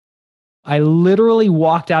I literally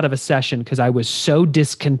walked out of a session because I was so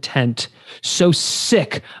discontent, so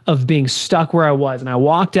sick of being stuck where I was. And I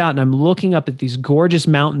walked out and I'm looking up at these gorgeous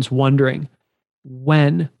mountains wondering,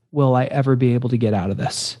 when will I ever be able to get out of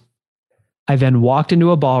this? I then walked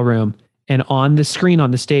into a ballroom and on the screen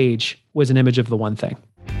on the stage was an image of the one thing.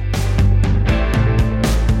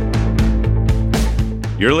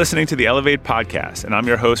 You're listening to the Elevate Podcast, and I'm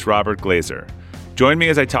your host, Robert Glazer. Join me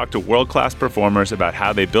as I talk to world-class performers about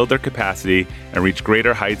how they build their capacity and reach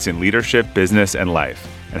greater heights in leadership, business, and life,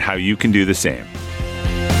 and how you can do the same.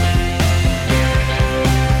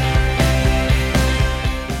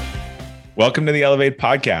 Welcome to the Elevate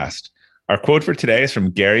Podcast. Our quote for today is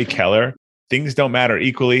from Gary Keller. Things don't matter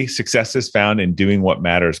equally. Success is found in doing what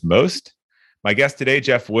matters most. My guest today,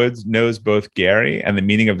 Geoff Woods, knows both Gary and the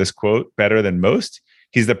meaning of this quote better than most.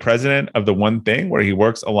 He's the president of The One Thing, where he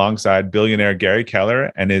works alongside billionaire Gary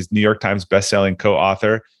Keller and his New York Times bestselling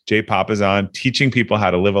co-author, Jay Papasan, teaching people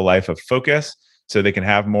how to live a life of focus so they can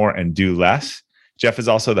have more and do less. Geoff is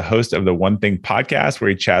also the host of the One Thing podcast, where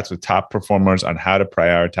he chats with top performers on how to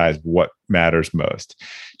prioritize what matters most.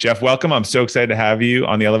 Geoff, welcome. I'm so excited to have you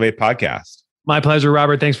on the Elevate podcast. My pleasure,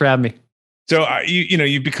 Robert. Thanks for having me. So,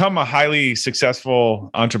 you've become a highly successful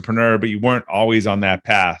entrepreneur, but you weren't always on that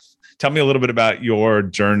path. Tell me a little bit about your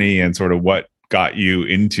journey and sort of what got you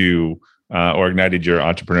into or ignited your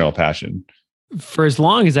entrepreneurial passion. For as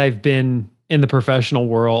long as I've been in the professional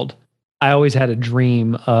world, I always had a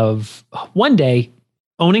dream of one day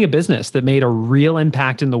owning a business that made a real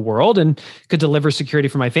impact in the world and could deliver security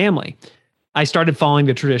for my family. I started following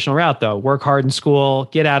the traditional route, though. Work hard in school,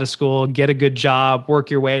 get out of school, get a good job, work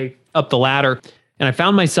your way up the ladder. And I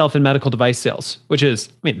found myself in medical device sales, which is,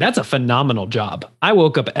 that's a phenomenal job. I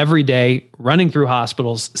woke up every day running through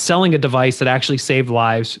hospitals, selling a device that actually saved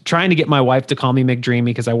lives, trying to get my wife to call me McDreamy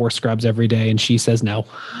because I wore scrubs every day and she says no.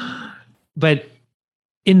 But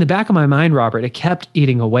in the back of my mind, Robert, it kept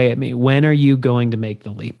eating away at me. When are you going to make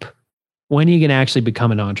the leap? When are you going to actually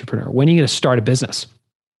become an entrepreneur? When are you going to start a business?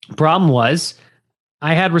 Problem was,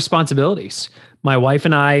 I had responsibilities. My wife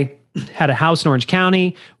and I had a house in Orange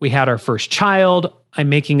County. We had our first child. I'm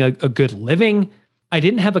making a good living. I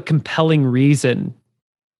didn't have a compelling reason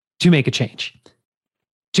to make a change.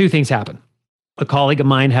 Two things happened. A colleague of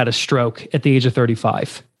mine had a stroke at the age of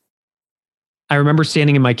 35. I remember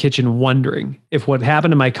standing in my kitchen wondering if what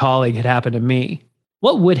happened to my colleague had happened to me,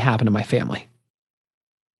 what would happen to my family?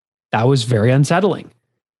 That was very unsettling.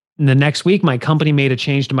 And the next week, my company made a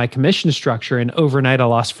change to my commission structure, and overnight, I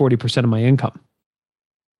lost 40% of my income.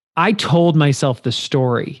 I told myself the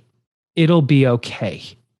story, it'll be okay.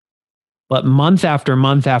 But month after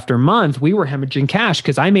month after month, we were hemorrhaging cash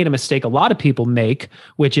because I made a mistake a lot of people make,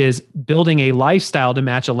 which is building a lifestyle to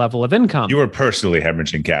match a level of income. You were personally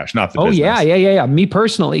hemorrhaging cash, not the business. Yeah. Me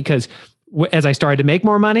personally, because as I started to make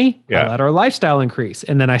more money, I let our lifestyle increase.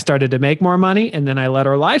 And then I started to make more money, and then I let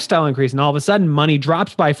our lifestyle increase. And all of a sudden, money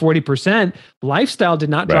drops by 40%. Lifestyle did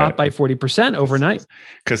not drop by 40% overnight.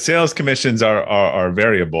 Because sales commissions are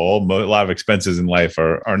variable. A lot of expenses in life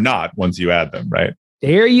are not once you add them, right?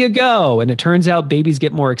 There you go. And it turns out babies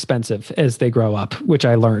get more expensive as they grow up, which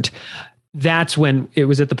I learned. That's when it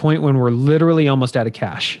was at the point when we're literally almost out of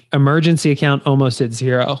cash. Emergency account almost at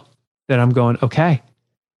zero. Then I'm going, okay,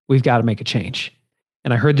 we've got to make a change.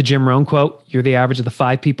 And I heard the Jim Rohn quote, you're the average of the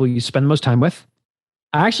 5 people you spend the most time with.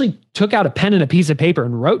 I actually took out a pen and a piece of paper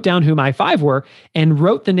and wrote down who my 5 were and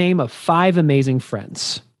wrote the name of 5 amazing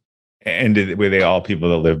friends. And were they all people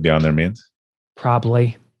that lived beyond their means?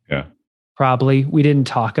 Probably. Yeah. Probably. We didn't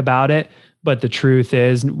talk about it, but the truth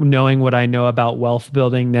is, knowing what I know about wealth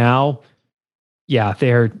building now,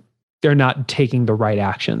 they're not taking the right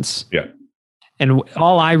actions. Yeah. And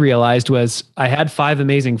all I realized was I had 5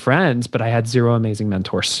 amazing friends, but I had 0 amazing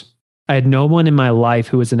mentors. I had no one in my life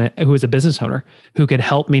who was a business owner who could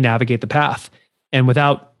help me navigate the path. And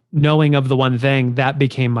without knowing of the one thing, that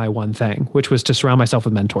became my one thing, which was to surround myself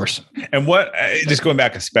with mentors. And what, just going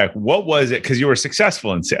back a spec, what was it? Because you were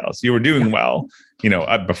successful in sales, you were doing well,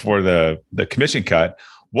 before the commission cut.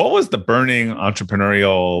 What was the burning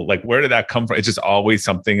entrepreneurial, where did that come from? It's just always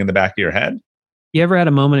something in the back of your head. You ever had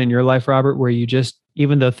a moment in your life, Robert, where you just,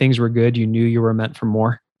 even though things were good, you knew you were meant for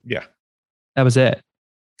more? Yeah. That was it.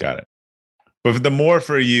 Got it. But the more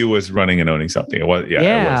for you was running and owning something. It was,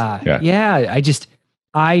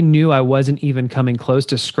 I knew I wasn't even coming close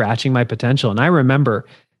to scratching my potential. And I remember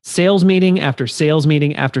sales meeting after sales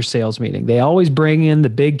meeting after sales meeting. They always bring in the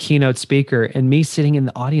big keynote speaker and me sitting in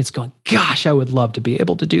the audience going, gosh, I would love to be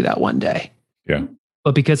able to do that one day. Yeah.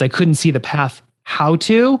 But because I couldn't see the path how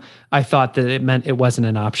to, I thought that it meant it wasn't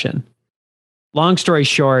an option. Long story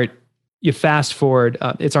short, You fast forward,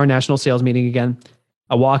 it's our national sales meeting again.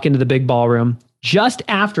 I walk into the big ballroom. Just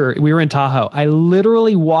after we were in Tahoe, I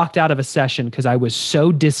literally walked out of a session because I was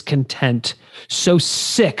so discontent, so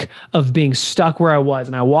sick of being stuck where I was.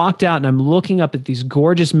 And I walked out and I'm looking up at these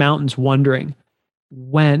gorgeous mountains wondering,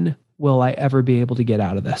 when will I ever be able to get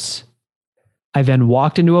out of this? I then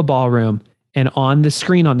walked into a ballroom and on the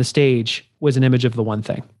screen on the stage was an image of the one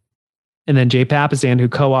thing. And then Jay Papasan, who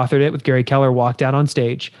co-authored it with Gary Keller, walked out on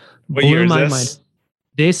stage. What year is this? Mind.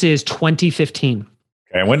 This is 2015.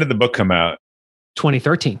 Okay. When did the book come out?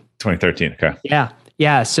 2013. 2013. Okay. Yeah.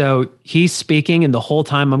 Yeah. So he's speaking, and the whole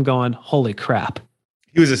time I'm going, holy crap.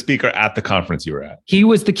 He was a speaker at the conference you were at. He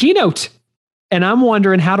was the keynote. And I'm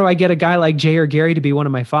wondering, how do I get a guy like Jay or Gary to be one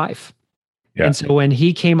of my 5? Yeah. And so when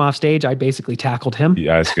he came off stage, I basically tackled him.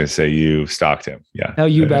 Yeah, I was going to say you stalked him. Yeah. Oh,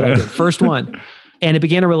 you bet I did. First one. And it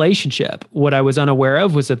began a relationship. What I was unaware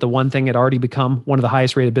of was that the one thing had already become one of the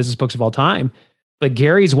highest rated business books of all time. But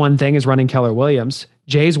Gary's one thing is running Keller Williams.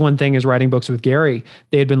 Jay's one thing is writing books with Gary.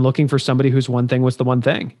 They had been looking for somebody whose one thing was the one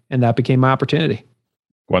thing. And that became my opportunity.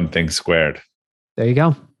 One thing squared. There you go.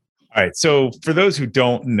 All right. So for those who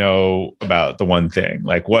don't know about the one thing,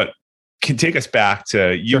 like what can take us back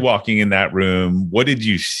to you walking in that room? What did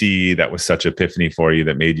you see that was such epiphany for you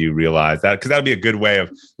that made you realize that? Because that would be a good way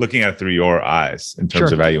of looking at it through your eyes in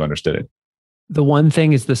terms of how you understood it. The one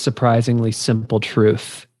thing is the surprisingly simple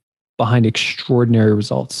truth behind extraordinary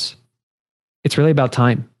results. It's really about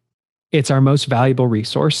time. It's our most valuable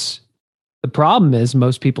resource. The problem is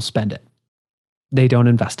most people spend it. They don't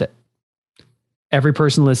invest it. Every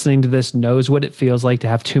person listening to this knows what it feels like to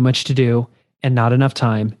have too much to do and not enough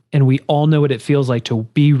time. And we all know what it feels like to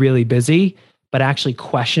be really busy, but actually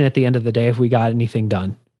question at the end of the day if we got anything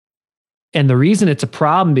done. And the reason it's a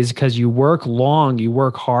problem is because you work long, you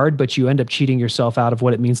work hard, but you end up cheating yourself out of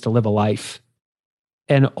what it means to live a life.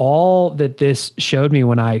 And all that this showed me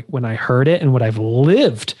when I heard it and what I've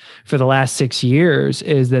lived for the last 6 years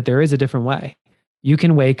is that there is a different way. You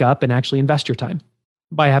can wake up and actually invest your time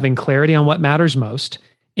by having clarity on what matters most,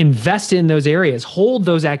 invest in those areas, hold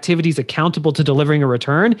those activities accountable to delivering a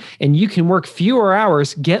return, and you can work fewer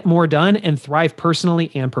hours, get more done, and thrive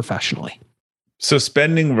personally and professionally. So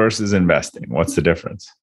spending versus investing, what's the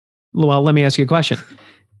difference? Well, let me ask you a question.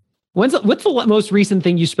 What's the most recent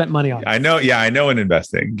thing you spent money on? I know in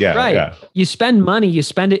investing. Yeah. Right. Yeah. You spend money, you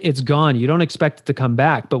spend it, it's gone. You don't expect it to come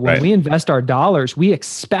back. But when we invest our dollars, we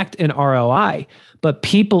expect an ROI. But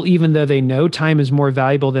people, even though they know time is more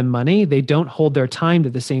valuable than money, they don't hold their time to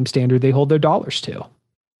the same standard they hold their dollars to.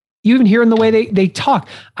 You even hear in the way they talk,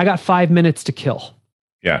 I got 5 minutes to kill.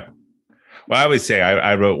 Yeah. Well, I always say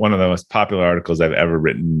I wrote one of the most popular articles I've ever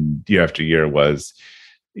written year after year was,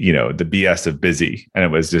 the BS of busy. And it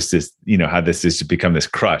was just this, how this is to become this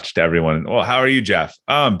crutch to everyone. Well, how are you, Geoff?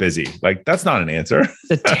 Oh, I'm busy. Like, that's not an answer.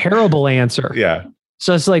 It's a terrible answer. Yeah.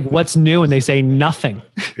 So it's like, what's new? And they say nothing.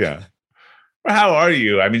 Yeah. Or how are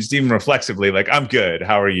you? I mean, just even reflexively, like, I'm good.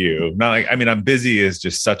 How are you? Not like, I'm busy is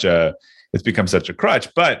just it's become such a crutch.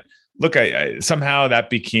 But look, I somehow that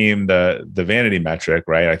became the vanity metric,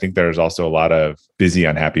 right? I think there's also a lot of busy,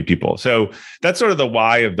 unhappy people. So that's sort of the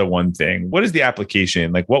why of the one thing. What is the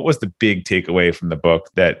application? Like, what was the big takeaway from the book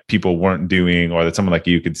that people weren't doing, or that someone like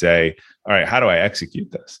you could say, all right, how do I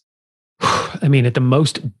execute this? At the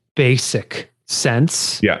most basic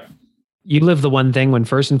sense. Yeah. You live the one thing when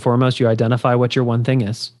first and foremost, you identify what your one thing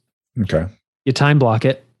is. Okay. You time block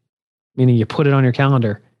it, meaning you put it on your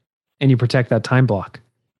calendar and you protect that time block.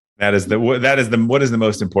 What is the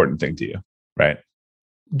most important thing to you, right?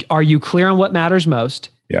 Are you clear on what matters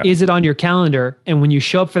most? Yeah. Is it on your calendar? And when you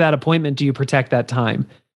show up for that appointment, do you protect that time?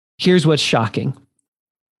 Here's what's shocking.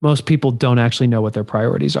 Most people don't actually know what their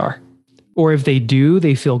priorities are. Or if they do,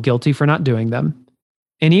 they feel guilty for not doing them.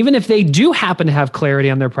 And even if they do happen to have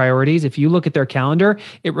clarity on their priorities, if you look at their calendar,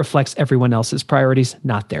 it reflects everyone else's priorities,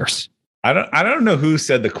 not theirs. I don't know who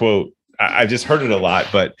said the quote. I've just heard it a lot,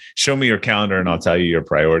 but show me your calendar and I'll tell you your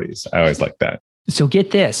priorities. I always like that. So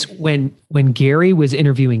get this, when Gary was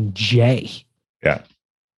interviewing Jay,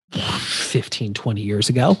 15, 20 years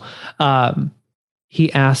ago,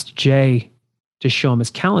 he asked Jay to show him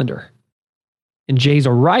his calendar. And Jay's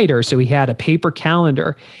a writer, so he had a paper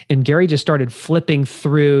calendar, and Gary just started flipping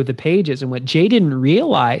through the pages. And what Jay didn't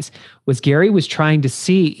realize was Gary was trying to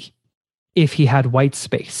see if he had white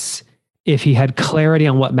space, if he had clarity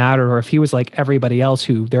on what mattered, or if he was like everybody else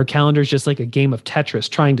who their calendar is just like a game of Tetris,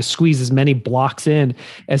 trying to squeeze as many blocks in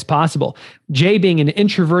as possible. Jay, being an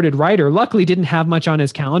introverted writer, luckily didn't have much on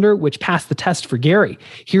his calendar, which passed the test for Gary.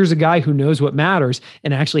 Here's a guy who knows what matters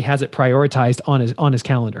and actually has it prioritized on his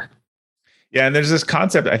calendar. Yeah. And there's this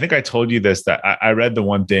concept, I think I told you this, that I read the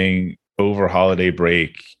one thing over holiday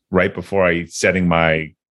break, right before I setting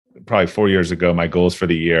probably 4 years ago, my goals for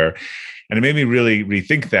the year. And it made me really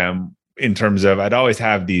rethink them in terms of I'd always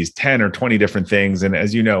have these 10 or 20 different things. And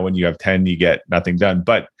as you know, when you have 10, you get nothing done.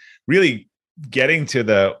 But really getting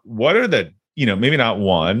to what are the, maybe not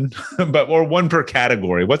one, or one per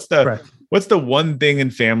category. What's the one thing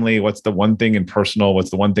in family? What's the one thing in personal?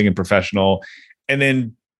 What's the one thing in professional? And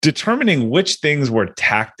then determining which things were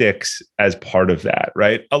tactics as part of that,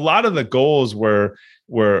 right? A lot of the goals were,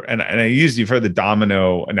 you've heard the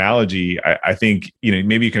domino analogy. I think,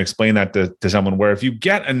 maybe you can explain that to someone where if you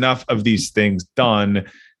get enough of these things done,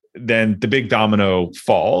 then the big domino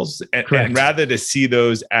falls. And rather to see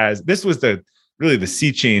those as, this was really the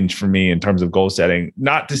sea change for me in terms of goal setting,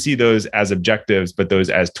 not to see those as objectives, but those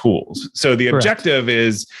as tools. So the objective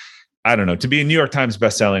is, I don't know, to be a New York Times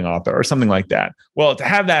bestselling author or something like that. Well, to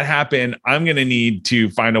have that happen, I'm going to need to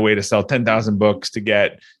find a way to sell 10,000 books, to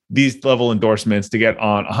get these level endorsements, to get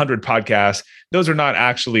on 100 podcasts. Those are not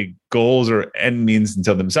actually goals or end means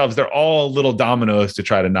until themselves. They're all little dominoes to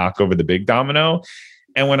try to knock over the big domino.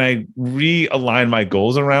 And when I realigned my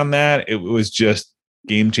goals around that, it was just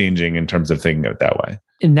game changing in terms of thinking of it that way.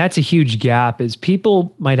 And that's a huge gap, is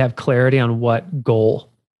people might have clarity on what goal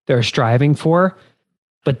they're striving for,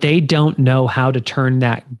 but they don't know how to turn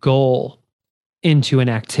that goal into an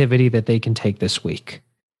activity that they can take this week.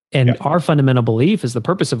 And our fundamental belief is the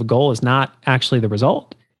purpose of a goal is not actually the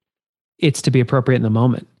result. It's to be appropriate in the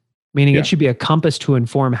moment. Meaning it should be a compass to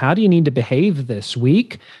inform how do you need to behave this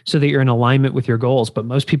week so that you're in alignment with your goals. But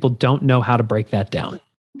most people don't know how to break that down.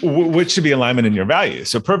 Which should be alignment in your values.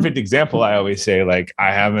 So perfect example, I always say, like,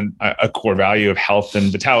 I have a core value of health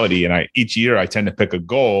and vitality. And each year I tend to pick a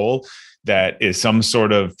goal that is some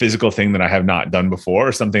sort of physical thing that I have not done before,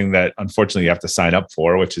 or something that unfortunately you have to sign up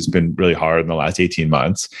for, which has been really hard in the last 18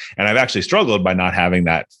 months. And I've actually struggled by not having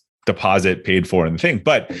that deposit paid for in the thing.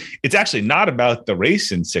 But it's actually not about the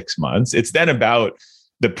race in 6 months. It's then about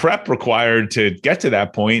the prep required to get to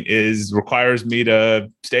that point requires me to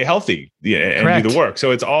stay healthy and do the work.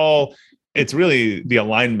 So it's really the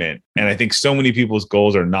alignment. And I think so many people's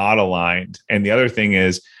goals are not aligned. And the other thing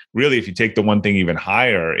is, really, if you take the one thing even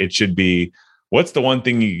higher, it should be, what's the one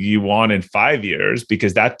thing you want in 5 years?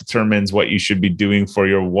 Because that determines what you should be doing for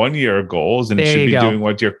your 1 year goals. And it should be doing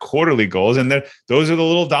what your quarterly goals. And then those are the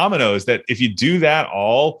little dominoes that if you do that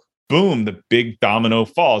all, boom, the big domino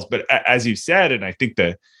falls. But as you said, and I think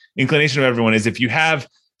the inclination of everyone is, if you have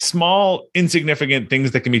small, insignificant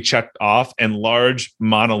things that can be checked off and large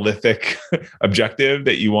monolithic objective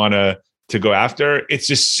that you want to go after, it's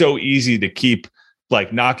just so easy to keep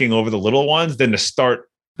like knocking over the little ones than to start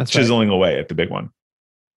chiseling away at the big one.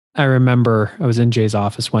 I remember I was in Jay's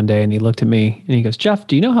office one day and he looked at me and he goes, "Geoff,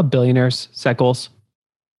 do you know how billionaires set goals?"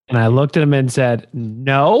 And I looked at him and said,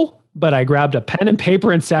 "No," but I grabbed a pen and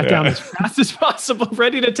paper and sat down as fast as possible,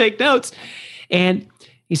 ready to take notes. And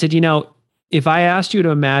he said, if I asked you to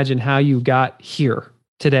imagine how you got here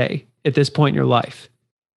today at this point in your life,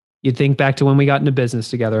 you'd think back to when we got into business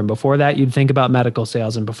together. And before that, you'd think about medical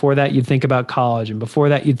sales. And before that, you'd think about college. And before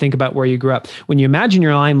that, you'd think about where you grew up. When you imagine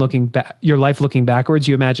your life looking backwards,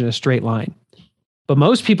 you imagine a straight line. But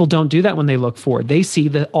most people don't do that when they look forward. They see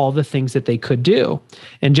all the things that they could do.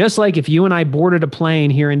 And just like if you and I boarded a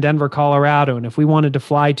plane here in Denver, Colorado, and if we wanted to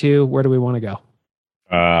fly to, where do we want to go?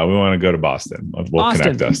 We want to go to Boston. Boston.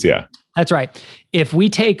 Connect us. Yeah. That's right. If we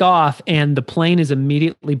take off and the plane is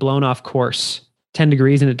immediately blown off course 10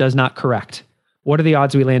 degrees and it does not correct, what are the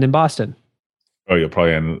odds we land in Boston? Oh, you'll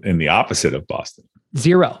probably end in the opposite of Boston.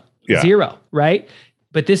 Zero, right?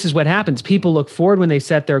 But this is what happens. People look forward when they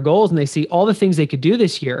set their goals and they see all the things they could do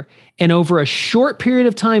this year. And over a short period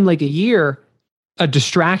of time, like a year, a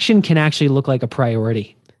distraction can actually look like a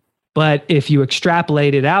priority. But if you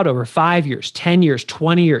extrapolate it out over 5 years, 10 years,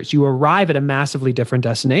 20 years, you arrive at a massively different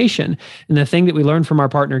destination. And the thing that we learned from our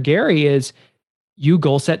partner, Gary, is you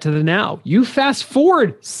goal set to the now. You fast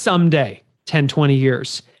forward someday, 10, 20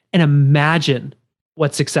 years, and imagine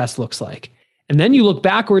what success looks like. And then you look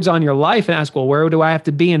backwards on your life and ask, well, where do I have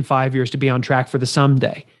to be in 5 years to be on track for the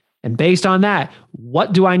someday? And based on that,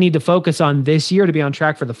 what do I need to focus on this year to be on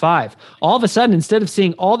track for the 5? All of a sudden, instead of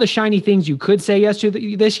seeing all the shiny things you could say yes to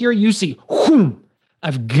this year, you see,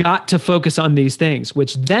 I've got to focus on these things,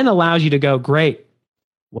 which then allows you to go, great,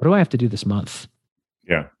 what do I have to do this month?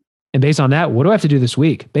 Yeah. And based on that, what do I have to do this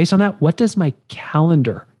week? Based on that, what does my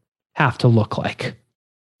calendar have to look like?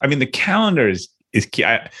 I mean, the calendar is key.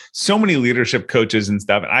 So many leadership coaches and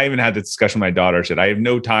stuff. And I even had this discussion with my daughter. Said, I have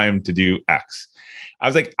no time to do X. I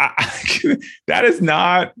was like, that is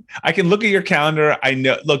not, I can look at your calendar. I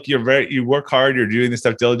know, look, you work hard, you're doing this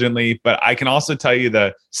stuff diligently, but I can also tell you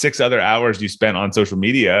the 6 other hours you spent on social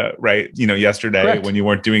media, right? Yesterday Correct. when you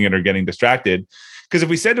weren't doing it or getting distracted. Because if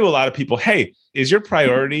we said to a lot of people, hey, is your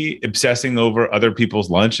priority obsessing over other people's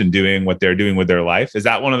lunch and doing what they're doing with their life? Is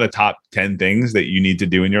that one of the top 10 things that you need to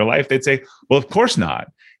do in your life? They'd say, well, of course not.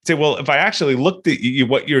 I'd say, well, if I actually looked at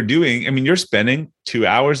what you're doing, I mean, you're spending 2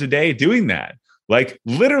 hours a day doing that. Like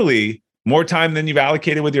literally more time than you've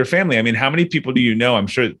allocated with your family. I mean, how many people do you know, I'm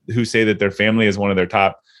sure, who say that their family is one of their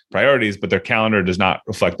top priorities, but their calendar does not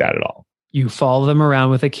reflect that at all? You follow them around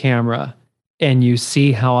with a camera and you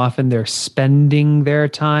see how often they're spending their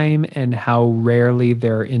time and how rarely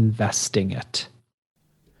they're investing it.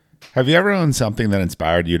 Have you ever owned something that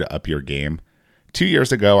inspired you to up your game? 2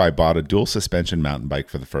 years ago, I bought a dual suspension mountain bike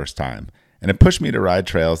for the first time, and it pushed me to ride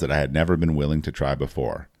trails that I had never been willing to try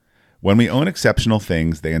before. When we own exceptional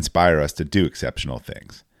things, they inspire us to do exceptional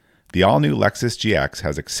things. The all-new Lexus GX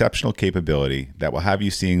has exceptional capability that will have you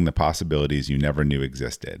seeing the possibilities you never knew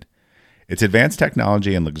existed. Its advanced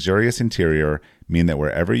technology and luxurious interior mean that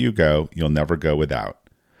wherever you go, you'll never go without.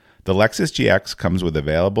 The Lexus GX comes with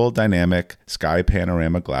available dynamic sky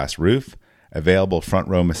panorama glass roof, available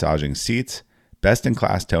front-row massaging seats,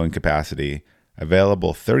 best-in-class towing capacity,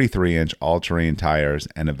 available 33-inch all-terrain tires,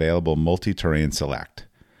 and available multi-terrain select.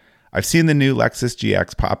 I've seen the new Lexus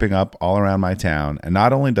GX popping up all around my town, and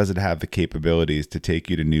not only does it have the capabilities to take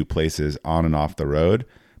you to new places on and off the road,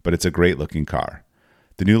 but it's a great-looking car.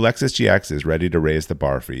 The new Lexus GX is ready to raise the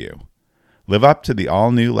bar for you. Live up to the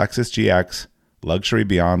all-new Lexus GX, luxury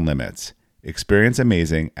beyond limits. Experience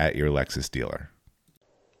amazing at your Lexus dealer.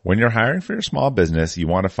 When you're hiring for your small business, you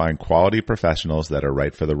want to find quality professionals that are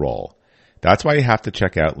right for the role. That's why you have to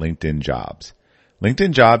check out LinkedIn Jobs.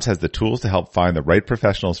 LinkedIn Jobs has the tools to help find the right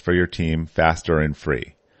professionals for your team faster and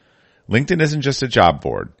free. LinkedIn isn't just a job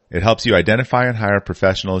board. It helps you identify and hire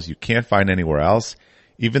professionals you can't find anywhere else,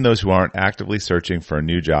 even those who aren't actively searching for a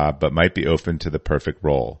new job but might be open to the perfect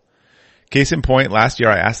role. Case in point, last year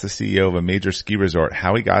I asked the CEO of a major ski resort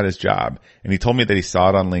how he got his job, and he told me that he saw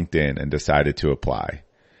it on LinkedIn and decided to apply.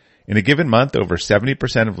 In a given month, over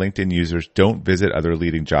 70% of LinkedIn users don't visit other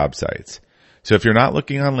leading job sites. So if you're not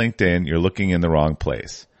looking on LinkedIn, you're looking in the wrong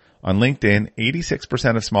place. On LinkedIn,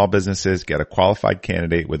 86% of small businesses get a qualified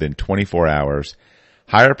candidate within 24 hours.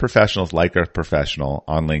 Hire professionals like a professional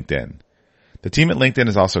on LinkedIn. The team at LinkedIn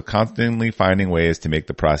is also constantly finding ways to make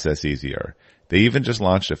the process easier. They even just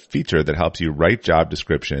launched a feature that helps you write job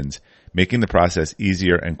descriptions, making the process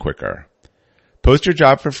easier and quicker. Post your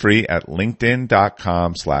job for free at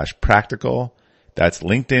linkedin.com/practical. That's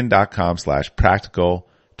linkedin.com/practical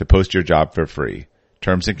to post your job for free.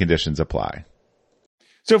 Terms and conditions apply.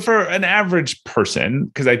 So for an average person,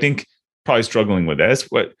 because I think probably struggling with this,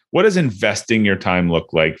 what does investing your time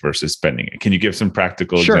look like versus spending it? Can you give some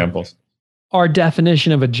practical examples? Our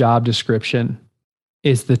definition of a job description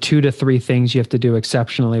is the 2 to 3 things you have to do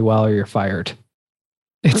exceptionally well or you're fired.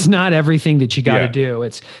 It's not everything that you got to do.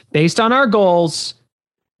 It's based on our goals.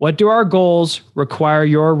 What do our goals require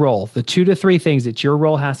your role? The 2 to 3 things that your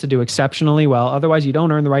role has to do exceptionally well. Otherwise, you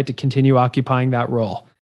don't earn the right to continue occupying that role.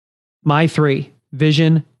 My 3: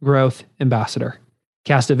 vision, growth, ambassador.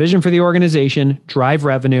 Cast a vision for the organization, drive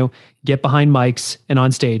revenue, get behind mics and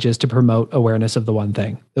on stages to promote awareness of the one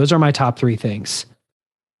thing. Those are my top 3 things.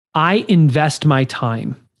 I invest my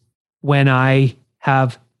time when I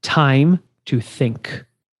have time to think.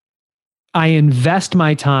 I invest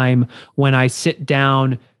my time when I sit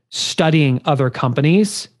down studying other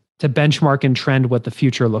companies to benchmark and trend what the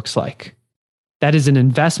future looks like. That is an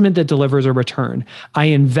investment that delivers a return. I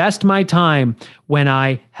invest my time when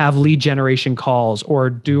I have lead generation calls or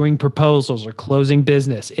doing proposals or closing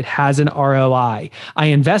business. It has an ROI. I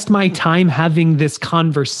invest my time having this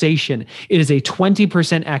conversation. It is a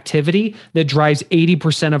 20% activity that drives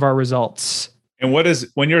 80% of our results. And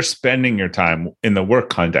when you're spending your time in the work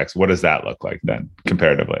context, what does that look like then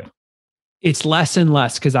comparatively? It's less and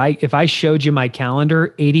less because if I showed you my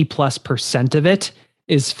calendar, 80+% of it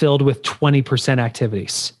is filled with 20%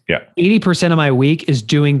 activities. Yeah. 80% of my week is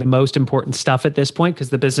doing the most important stuff at this point because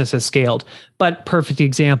the business has scaled. But perfect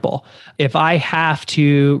example, if I have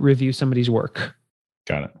to review somebody's work,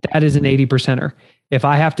 got it. That is an 80%er. If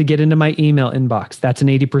I have to get into my email inbox, that's an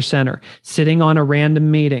 80%er. Sitting on a random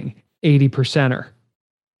meeting, 80%er.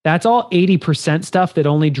 That's all 80% stuff that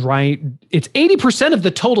only it's 80% of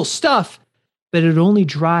the total stuff, but it only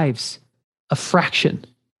drives a fraction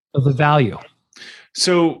of the value.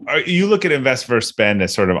 So you look at invest versus spend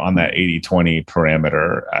as sort of on that 80-20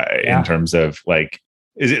 parameter in terms of like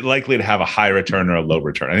Is it likely to have a high return or a low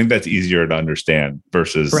return? I think that's easier to understand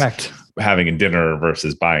versus Correct. having a dinner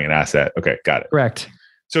versus buying an asset. Okay, got it. Correct.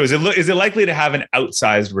 So is it likely to have an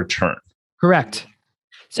outsized return? Correct.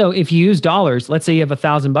 So if you use dollars, let's say you have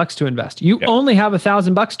 $1,000 to invest. You only have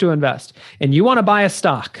 $1,000 to invest, and you want to buy a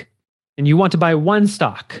stock, and you want to buy one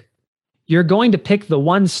stock. You're going to pick the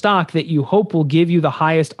one stock that you hope will give you the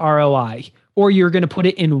highest ROI, or you're going to put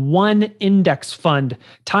it in one index fund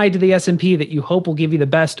tied to the S&P that you hope will give you the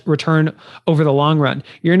best return over the long run.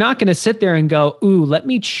 You're not going to sit there and go, ooh, let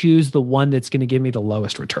me choose the one that's going to give me the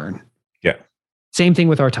lowest return. Yeah. Same thing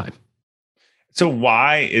with our time. So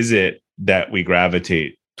why is it that we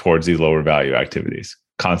gravitate towards these lower value activities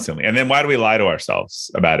constantly? And then why do we lie to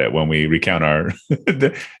ourselves about it when we recount our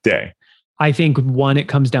day? I think one, it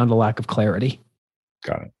comes down to lack of clarity.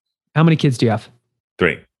 Got it. How many kids do you have?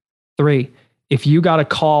 3. If you got a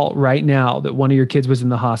call right now that one of your kids was in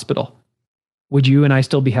the hospital, would you and I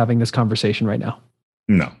still be having this conversation right now?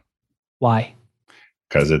 No. Why?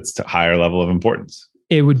 Because it's a higher level of importance.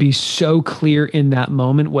 It would be so clear in that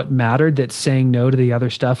moment what mattered that saying no to the other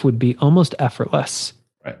stuff would be almost effortless.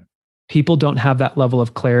 Right. People don't have that level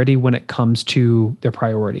of clarity when it comes to their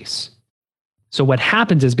priorities. So what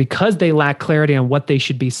happens is because they lack clarity on what they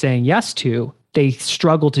should be saying yes to, they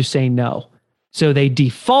struggle to say no. So they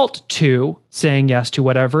default to saying yes to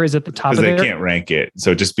whatever is at the top of their... Because they can't rank it.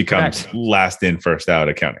 So it just becomes last in, first out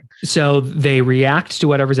accounting. So they react to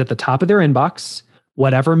whatever's at the top of their inbox,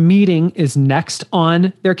 whatever meeting is next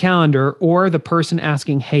on their calendar, or the person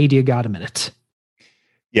asking, hey, do you got a minute?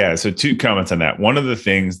 Yeah. So 2 comments on that. One of the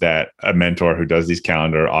things that a mentor who does these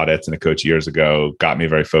calendar audits and a coach years ago got me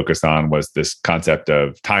very focused on was this concept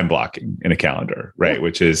of time blocking in a calendar, right? Yeah.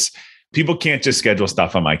 Which is people can't just schedule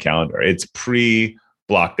stuff on my calendar. It's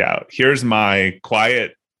pre-blocked out. Here's my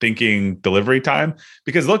quiet thinking delivery time.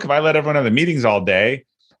 Because look, if I let everyone have the meetings all day,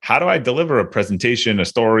 how do I deliver a presentation, a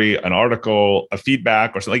story, an article, a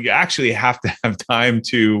feedback, or something? Like you actually have to have time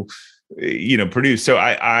to, produce. So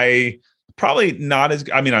I probably not as,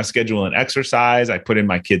 I schedule an exercise. I put in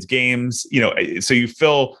my kids' games, so you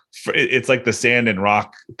feel it's like the sand and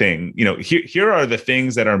rock thing. Here are the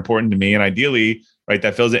things that are important to me. And ideally, right,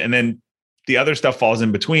 that fills it. And then the other stuff falls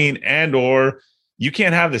in between, and, or you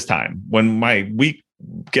can't have this time when my week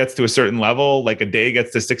gets to a certain level, like a day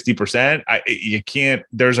gets to 60%, you can't,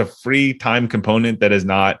 there's a free time component that is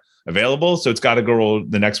not available. So it's got to go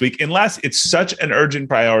the next week, unless it's such an urgent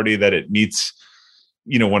priority that it meets,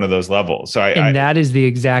 one of those levels. So that is the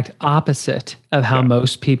exact opposite of how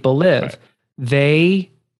most people live. Right.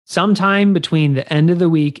 They, sometime between the end of the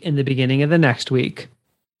week and the beginning of the next week,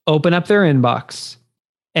 open up their inbox.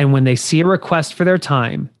 And when they see a request for their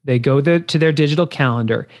time, they go to their digital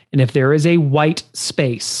calendar. And if there is a white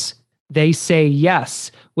space, they say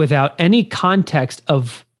yes without any context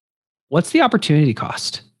of what's the opportunity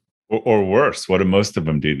cost. Or worse, what do most of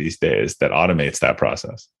them do these days that automates that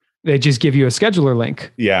process? They just give you a scheduler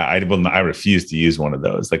link. Yeah, I refuse to use one of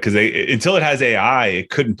those. Because until it has AI,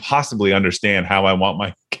 it couldn't possibly understand how I want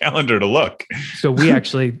my calendar to look. So we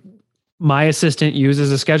actually... My assistant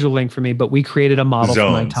uses a schedule link for me, but we created a model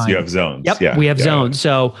zones. For my time. You have zones. Yep, yeah, we have zones.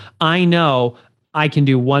 So I know I can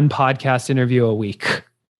do one podcast interview a week.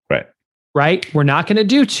 Right? We're not going to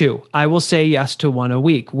do 2. I will say yes to 1 a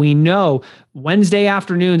week. We know Wednesday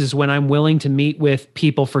afternoons is when I'm willing to meet with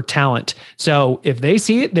people for talent. So if they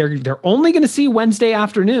see it, they're only going to see Wednesday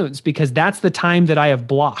afternoons because that's the time that I have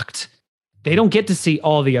blocked. They don't get to see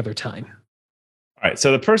all the other time. All right.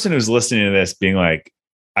 So the person who's listening to this being like,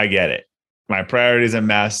 I get it. My priority's a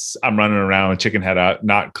mess. I'm running around with chicken head out,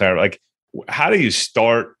 not clear. Like, how do you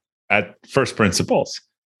start at first principles?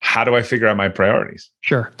 How do I figure out my priorities?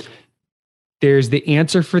 Sure. There's the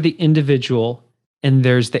answer for the individual and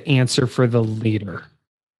there's the answer for the leader,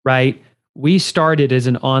 right? We started as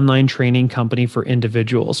an online training company for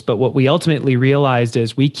individuals, but what we ultimately realized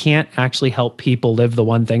is we can't actually help people live the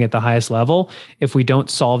one thing at the highest level if we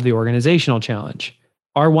don't solve the organizational challenge.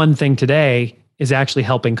 Our one thing today is actually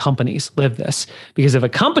helping companies live this. Because if a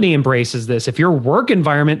company embraces this, if your work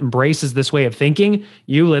environment embraces this way of thinking,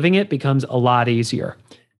 you living it becomes a lot easier.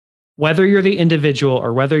 Whether you're the individual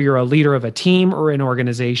or whether you're a leader of a team or an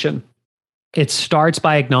organization, it starts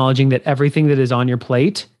by acknowledging that everything that is on your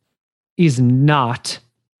plate is not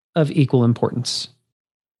of equal importance.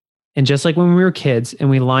 And just like when we were kids and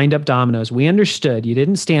we lined up dominoes, we understood you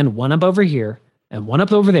didn't stand one up over here and one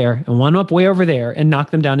up over there and one up way over there and knock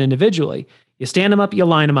them down individually. You stand them up, you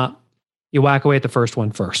line them up, you whack away at the first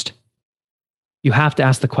one first. You have to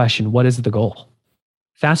ask the question, what is the goal?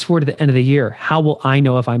 Fast forward to the end of the year, how will I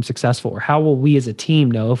know if I'm successful? Or how will we as a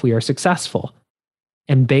team know if we are successful?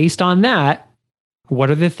 And based on that, What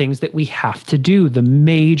are the things that we have to do? The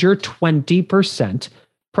major 20%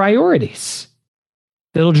 priorities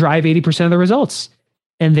that'll drive 80% of the results.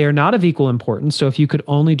 And they're not of equal importance. So if you could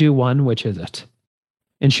only do one, which is it?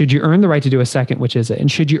 And should you earn the right to do a second, which is it? And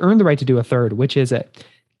should you earn the right to do a third, which is it?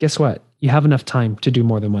 Guess what? You have enough time to do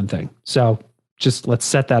more than one thing. So just let's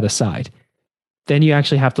set that aside. Then you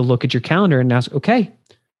actually have to look at your calendar and ask, okay,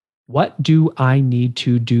 what do I need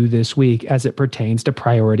to do this week as it pertains to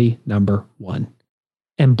priority number one?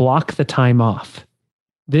 And block the time off.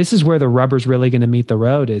 This is where the rubber's really going to meet the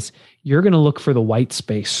road is you're going to look for the white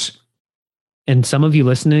space. And some of you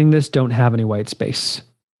listening to this don't have any white space.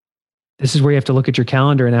 This is where you have to look at your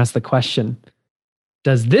calendar and ask the question,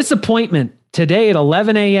 does this appointment today at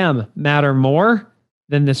 11 a.m. matter more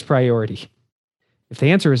than this priority? If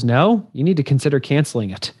the answer is no, you need to consider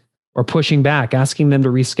canceling it or pushing back, asking them to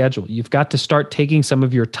reschedule. You've got to start taking some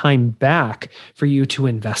of your time back for you to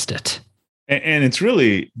invest it. And it's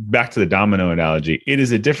really back to the domino analogy. It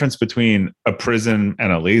is a difference between a prism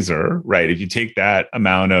and a laser, right? If you take that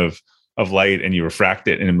amount of light and you refract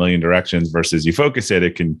it in a million directions versus you focus it,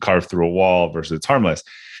 it can carve through a wall versus it's harmless.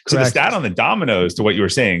 So Correct. the stat on the dominoes to what you were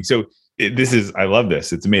saying. So I love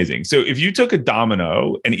this. It's amazing. So if you took a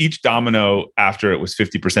domino and each domino after it was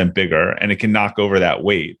 50% bigger and it can knock over that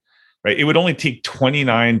weight, right? It would only take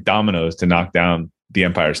 29 dominoes to knock down the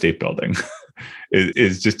Empire State Building.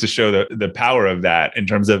 is just to show the power of that in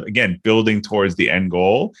terms of, again, building towards the end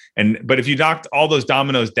goal. But if you knocked all those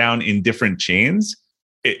dominoes down in different chains,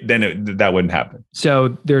 that wouldn't happen.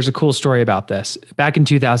 So there's a cool story about this. Back in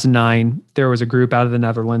 2009, there was a group out of the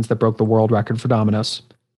Netherlands that broke the world record for dominoes.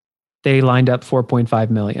 They lined up 4.5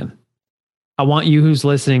 million. I want you who's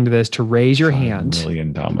listening to this to raise your hand. 5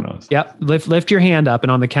 million dominoes. Yep. Lift your hand up.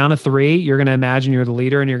 And on the count of three, you're going to imagine you're the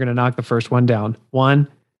leader and you're going to knock the first one down. 1,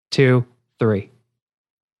 2, 3.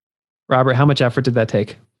 Robert, how much effort did that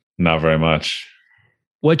take? Not very much.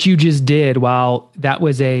 What you just did, while that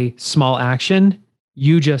was a small action,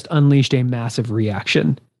 you just unleashed a massive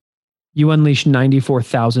reaction. You unleashed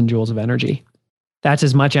 94,000 joules of energy. That's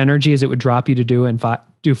as much energy as it would drop you to do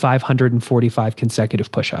 545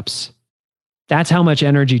 consecutive push-ups. That's how much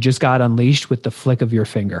energy just got unleashed with the flick of your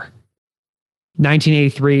finger.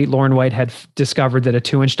 1983, Lauren White had discovered that a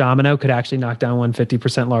 2-inch domino could actually knock down one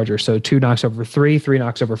 50% larger. So 2 knocks over 3, 3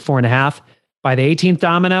 knocks over 4.5. By the 18th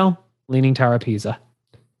domino, Leaning Tower of Pisa.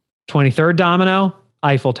 23rd domino,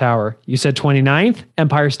 Eiffel Tower. You said 29th,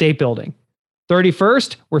 Empire State Building.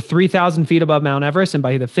 31st, we're 3,000 feet above Mount Everest. And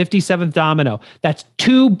by the 57th domino, that's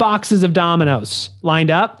 2 boxes of dominoes lined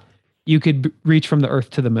up, you could reach from the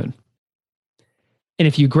Earth to the moon. And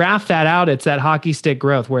if you graph that out, it's that hockey stick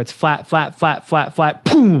growth where it's flat, flat, flat, flat, flat,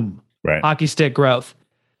 boom, right. Hockey stick growth.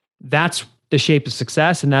 That's the shape of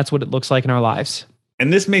success. And that's what it looks like in our lives.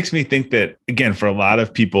 And this makes me think that, again, for a lot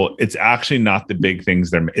of people, it's actually not the big things.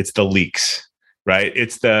 It's the leaks, right?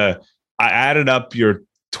 I added up your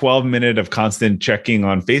 12-minute of constant checking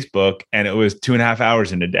on Facebook and it was 2.5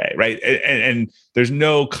 hours in a day, right? And there's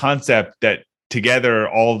no concept that together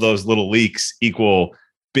all of those little leaks equal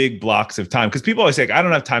big blocks of time. Because people always say, I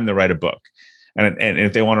don't have time to write a book. And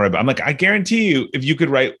if they want to write, I'm like, I guarantee you, if you could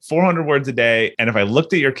write 400 words a day, and if I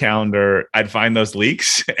looked at your calendar, I'd find those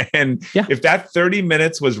leaks. And if that 30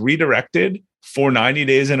 minutes was redirected for 90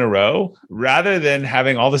 days in a row, rather than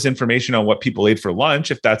having all this information on what people ate for lunch,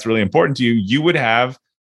 if that's really important to you, you would have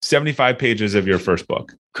 75 pages of your first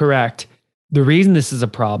book. Correct. The reason this is a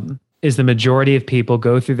problem is the majority of people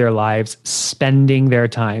go through their lives spending their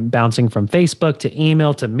time bouncing from Facebook to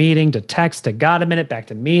email to meeting to text to got a minute, back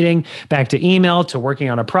to meeting, back to email to working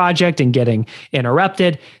on a project and getting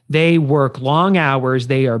interrupted. They work long hours,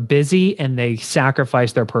 they are busy, and they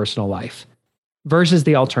sacrifice their personal life versus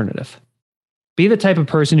the alternative. Be the type of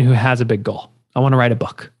person who has a big goal. I want to write a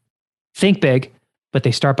book. Think big, but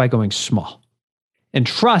they start by going small. And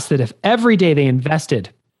trust that if every day they invested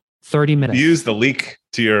 30 minutes. Use the leak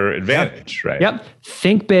to your advantage, right? Yep.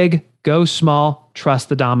 Think big, go small, trust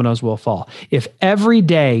the dominoes will fall. If every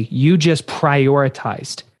day you just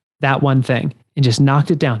prioritized that one thing and just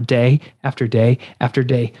knocked it down day after day after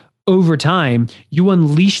day, over time, you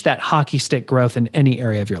unleash that hockey stick growth in any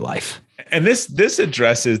area of your life. And this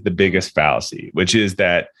addresses the biggest fallacy, which is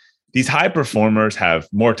that these high performers have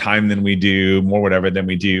more time than we do, more whatever than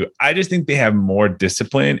we do. I just think they have more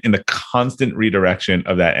discipline in the constant redirection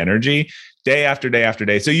of that energy day after day after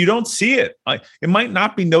day. So you don't see it. It might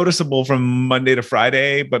not be noticeable from Monday to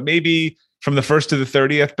Friday, but maybe from the 1st to the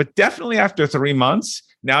 30th, but definitely after 3 months,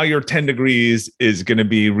 now your 10 degrees is going to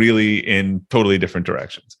be really in totally different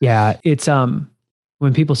directions. Yeah. It's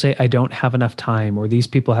when people say, I don't have enough time, or these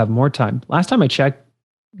people have more time. Last time I checked,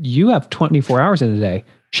 You have 24 hours in a day.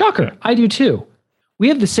 Shocker, I do too. We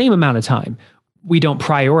have the same amount of time. We don't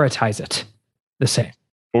prioritize it the same.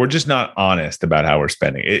 But we're just not honest about how we're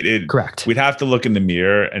spending it. Correct. We'd have to look in the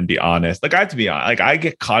mirror and be honest. Like I have to be honest. Like I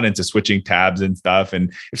get caught into switching tabs and stuff.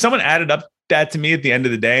 And if someone added up that to me at the end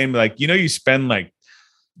of the day and be like, you spend like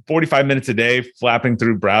 45 minutes a day flapping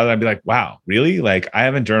through browser, I'd be like, wow, really? Like I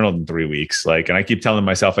haven't journaled in 3 weeks. Like, and I keep telling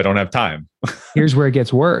myself I don't have time. Here's where it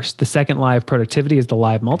gets worse. The second lie of productivity is the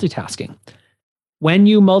lie of multitasking. When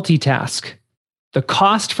you multitask, the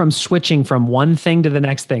cost from switching from one thing to the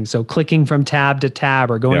next thing, so clicking from tab to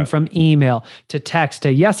tab or going from email to text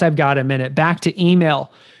to, yes, I've got a minute, back to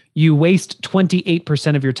email, you waste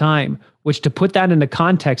 28% of your time, which to put that into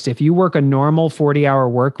context, if you work a normal 40-hour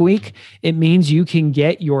work week, it means you can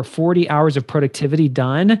get your 40 hours of productivity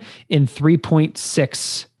done in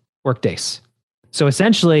 3.6 work days. So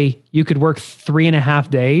essentially, you could work 3.5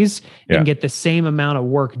 days and get the same amount of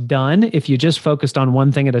work done if you just focused on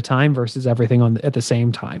one thing at a time versus everything at the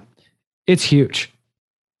same time. It's huge.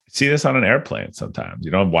 See this on an airplane sometimes.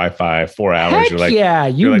 You don't have Wi-Fi, 4 hours. Heck you're like,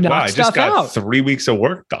 you knock wow, I just got out. 3 weeks of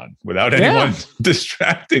work done without anyone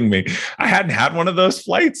distracting me. I hadn't had one of those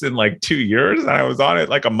flights in like 2 years. And I was on it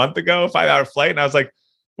like a month ago, a 5-hour flight. And I was like,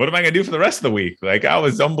 what am I going to do for the rest of the week? Like, I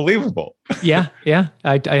was unbelievable. Yeah.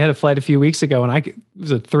 I had a flight a few weeks ago and it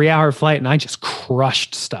was a 3-hour flight and I just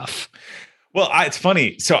crushed stuff. Well, it's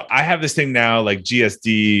funny. So I have this thing now, like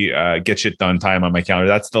GSD, get shit done time on my calendar.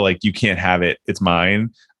 That's the, like, you can't have it. It's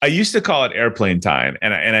mine. I used to call it airplane time.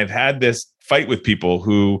 And I've had this fight with people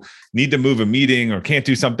who need to move a meeting or can't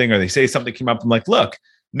do something, or they say something came up. I'm like, look,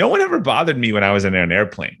 no one ever bothered me when I was in an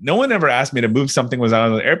airplane. No one ever asked me to move something when I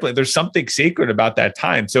was on an airplane. There's something sacred about that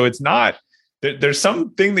time. So it's not, there's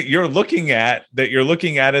something that you're looking at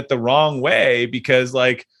it the wrong way because,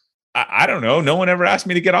 like, I don't know. No one ever asked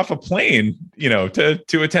me to get off a plane,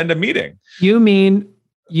 to attend a meeting. You mean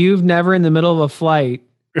you've never in the middle of a flight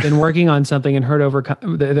been working on something and heard over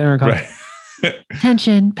the intercom? Right.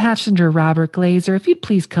 Attention, passenger Robert Glazer. If you'd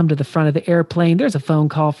please come to the front of the airplane, there's a phone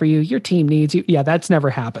call for you. Your team needs you. Yeah, that's never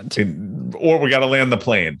happened. Or we got to land the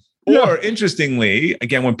plane. No. Or interestingly,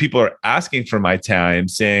 again, when people are asking for my time,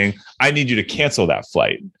 saying, I need you to cancel that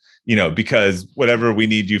flight, because whatever we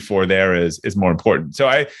need you for there is more important. So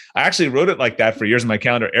I actually wrote it like that for years in my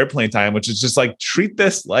calendar, airplane time, which is just like, treat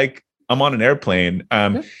this like I'm on an airplane.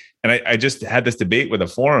 And I just had this debate with a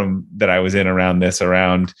forum that I was in around,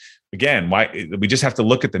 again, why we just have to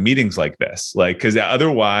look at the meetings like this, like, because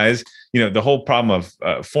otherwise, the whole problem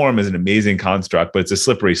of forum is an amazing construct, but it's a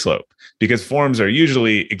slippery slope because forums are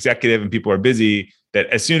usually executive and people are busy, that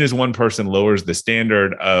as soon as one person lowers the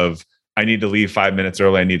standard of, I need to leave 5 minutes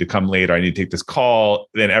early, I need to come late, or I need to take this call,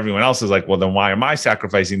 then everyone else is like, well, then why am I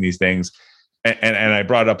sacrificing these things? And I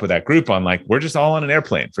brought it up with that group on, like, we're just all on an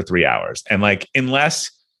airplane for 3 hours. And like,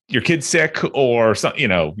 unless your kid's sick or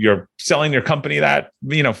you're selling your company that,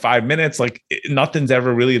 5 minutes, like nothing's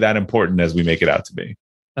ever really that important as we make it out to be.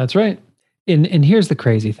 That's right. And here's the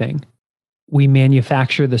crazy thing. We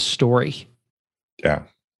manufacture the story. Yeah.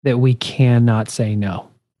 That we cannot say no.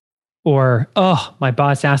 Or, oh, my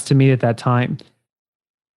boss asked to meet at that time.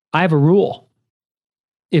 I have a rule.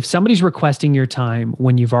 If somebody's requesting your time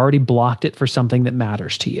when you've already blocked it for something that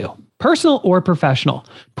matters to you, personal or professional,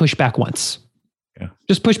 push back once. Yeah.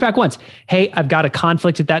 Just push back once. Hey, I've got a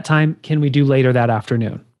conflict at that time. Can we do later that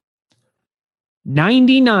afternoon?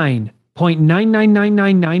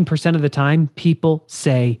 99.99999% of the time, people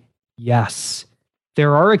say yes.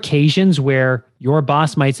 There are occasions where your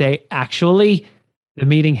boss might say, actually, the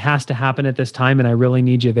meeting has to happen at this time and I really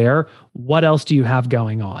need you there. What else do you have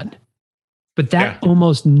going on? But that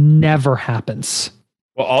almost never happens.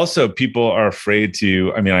 Well, also people are afraid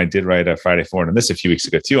to, I did write a Friday Forward on this a few weeks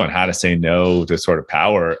ago too, on how to say no to sort of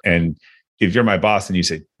power. And if you're my boss and you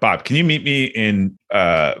say, Bob, can you meet me in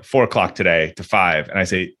 4:00 today to 5? And I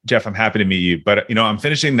say, Geoff, I'm happy to meet you, but I'm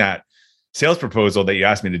finishing that sales proposal that you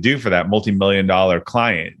asked me to do for that multi-million-dollar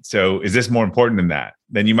client. So is this more important than that?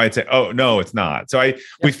 Then you might say, oh, no, it's not. So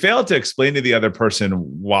we failed to explain to the other person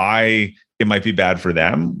why it might be bad for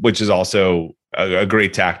them, which is also a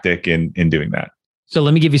great tactic in doing that. So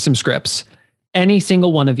let me give you some scripts. Any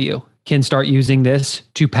single one of you can start using this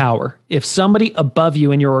to power. If somebody above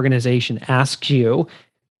you in your organization asks you,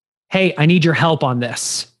 hey, I need your help on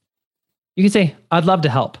this, you can say, I'd love to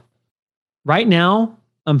help. Right now,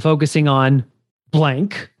 I'm focusing on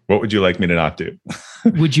blank. What would you like me to not do?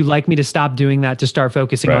 Would you like me to stop doing that to start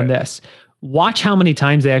focusing on this? Watch how many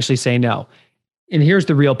times they actually say no. And here's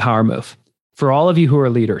the real power move. For all of you who are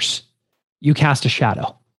leaders, you cast a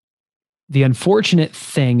shadow. The unfortunate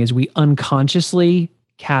thing is we unconsciously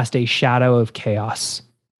cast a shadow of chaos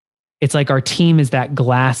It's like our team is that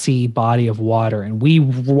glassy body of water, and we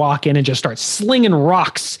walk in and just start slinging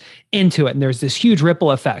rocks into it. And there's this huge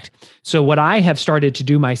ripple effect. So what I have started to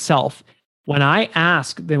do myself, when I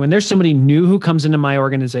ask, when there's somebody new who comes into my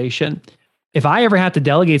organization, if I ever have to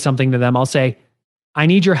delegate something to them, I'll say, I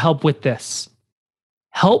need your help with this.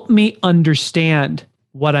 Help me understand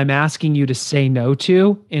what I'm asking you to say no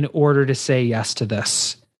to in order to say yes to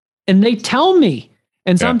this. And they tell me.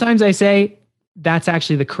 And sometimes I say, that's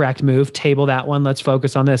actually the correct move. Table that one. Let's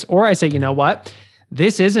focus on this. Or I say, you know what?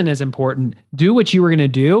 This isn't as important. Do what you were going to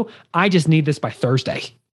do. I just need this by Thursday.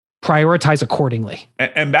 Prioritize accordingly.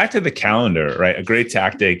 And back to the calendar, right? A great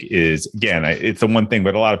tactic is, again, it's the one thing,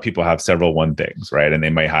 but a lot of people have several one things, right? And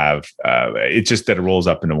they might have, it's just that it rolls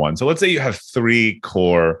up into one. So let's say you have 3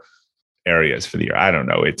 core areas for the year. I don't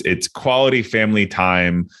know. It's quality family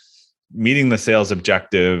time, meeting the sales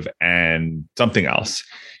objective, and something else.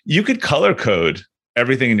 You could color code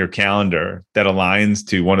everything in your calendar that aligns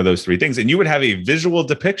to one of those 3 things, and you would have a visual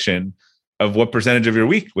depiction of what percentage of your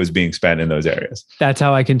week was being spent in those areas. That's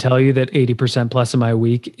how I can tell you that 80% plus of my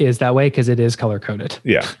week is that way, because it is color coded.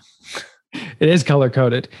 Yeah. It is color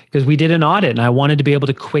coded because we did an audit and I wanted to be able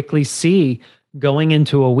to quickly see going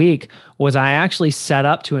into a week, was I actually set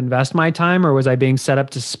up to invest my time or was I being set up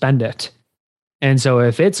to spend it? And so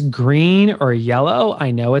if it's green or yellow, I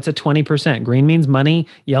know it's a 20%. Green means money.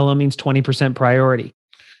 Yellow means 20% priority.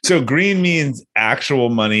 So green means actual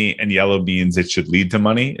money and yellow means it should lead to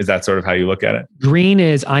money. Is that sort of how you look at it? Green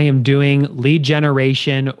is I am doing lead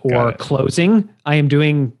generation or closing. I am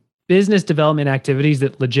doing business development activities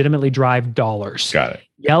that legitimately drive dollars. Got it.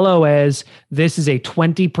 Yellow is this is a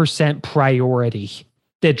 20% priority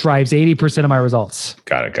that drives 80% of my results.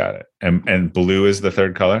 Got it. And blue is the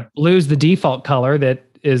third color? Blue is the default color that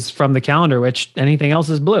is from the calendar, which anything else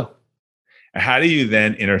is blue. How do you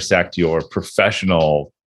then intersect your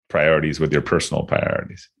professional priorities with your personal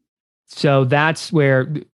priorities? So that's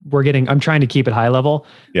where I'm trying to keep it high level.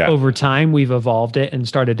 Yeah. Over time, we've evolved it and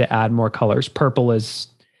started to add more colors. Purple is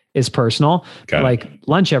personal, like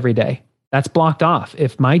lunch every day. That's blocked off.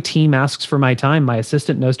 If my team asks for my time, my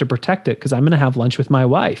assistant knows to protect it because I'm going to have lunch with my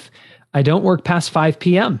wife. I don't work past 5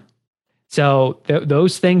 p.m. So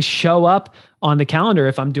those things show up on the calendar.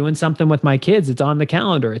 If I'm doing something with my kids, it's on the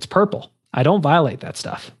calendar. It's purple. I don't violate that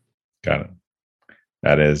stuff. Got it.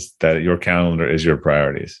 That your calendar is your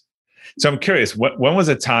priorities. So I'm curious, when was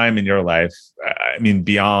a time in your life, I mean,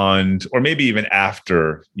 beyond, or maybe even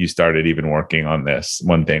after you started even working on this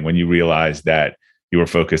one thing, when you realized that you were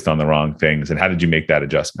focused on the wrong things, and how did you make that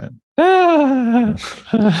adjustment?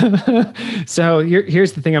 So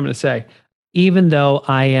here's the thing I'm going to say. Even though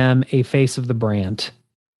I am a face of the brand,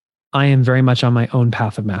 I am very much on my own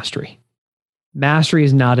path of mastery. Mastery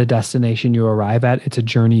is not a destination you arrive at. It's a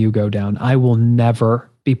journey you go down. I will never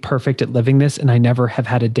be perfect at living this, and I never have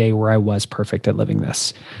had a day where I was perfect at living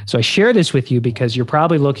this. So I share this with you because you're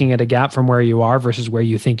probably looking at a gap from where you are versus where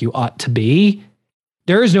you think you ought to be.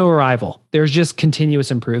 There is no arrival. There's just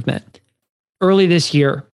continuous improvement. Early this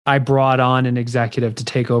year, I brought on an executive to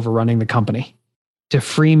take over running the company to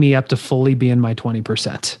free me up to fully be in my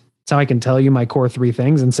 20%. So I can tell you my core 3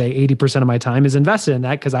 things and say 80% of my time is invested in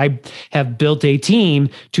that because I have built a team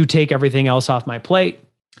to take everything else off my plate.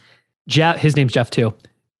 Geoff, his name's Geoff too.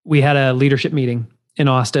 We had a leadership meeting in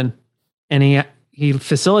Austin, and he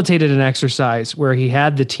facilitated an exercise where he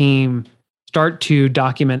had the team start to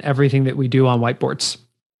document everything that we do on whiteboards.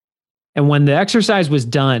 And when the exercise was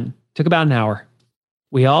done, took about an hour,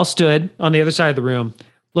 we all stood on the other side of the room,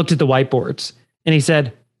 looked at the whiteboards, and he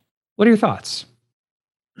said, "What are your thoughts?"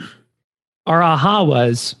 Our aha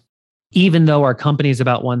was, even though our company is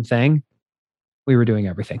about one thing, we were doing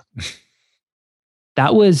everything.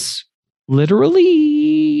 That was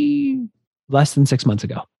literally less than 6 months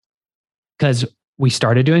ago. Because we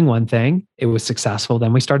started doing one thing, it was successful,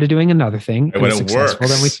 then we started doing another thing. And when it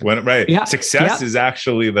works, success is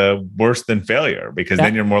actually the worse than failure, because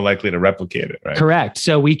then you're more likely to replicate it, right? Correct.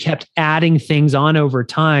 So we kept adding things on over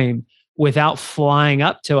time without flying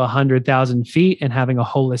up to 100,000 feet and having a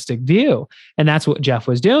holistic view. And that's what Geoff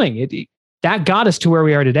was doing. That got us to where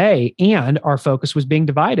we are today, and our focus was being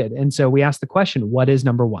divided. And so we asked the question, what is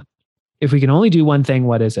number one? If we can only do one thing,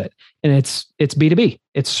 what is it? And it's B2B.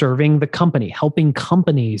 It's serving the company, helping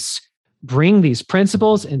companies bring these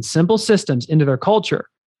principles and simple systems into their culture.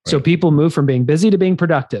 Right. So people move from being busy to being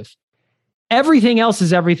productive. Everything else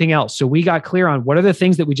is everything else. So we got clear on what are the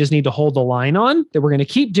things that we just need to hold the line on that we're going to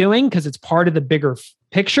keep doing because it's part of the bigger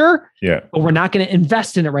picture. Yeah. But we're not going to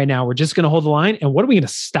invest in it right now. We're just going to hold the line. And what are we going to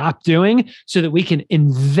stop doing so that we can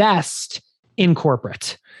invest in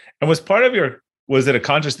corporate? And was part of your was it a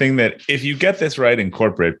conscious thing that if you get this right in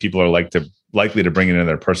corporate, people are likely to bring it into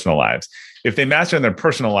their personal lives? If they master in their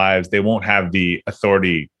personal lives, they won't have the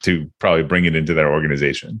authority to probably bring it into their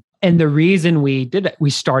organization. And the reason we did it, we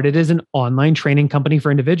started as an online training company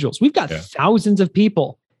for individuals. We've got thousands of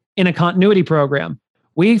people in a continuity program.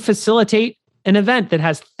 We facilitate an event that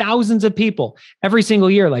has thousands of people every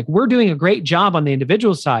single year. Like, we're doing a great job on the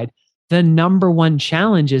individual side. The number one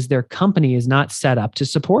challenge is their company is not set up to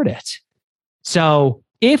support it. So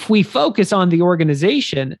if we focus on the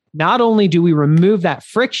organization, not only do we remove that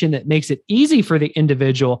friction that makes it easy for the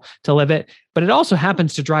individual to live it, but it also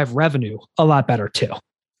happens to drive revenue a lot better too.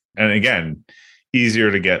 And again,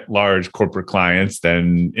 easier to get large corporate clients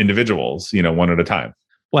than individuals, one at a time.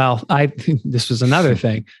 Well, this was another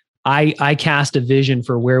thing. I cast a vision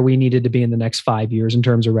for where we needed to be in the next 5 years in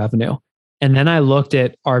terms of revenue. And then I looked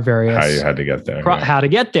at our various how you had to get there, how to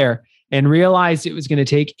get there, and realized it was going to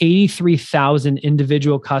take 83,000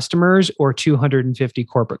 individual customers or 250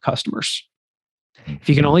 corporate customers. If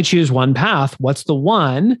you can only choose one path, what's the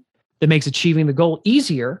one that makes achieving the goal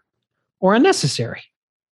easier or unnecessary?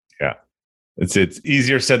 Yeah. It's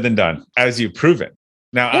easier said than done, as you've proven.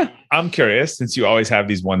 Now, I'm curious, since you always have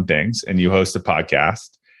these one things and you host a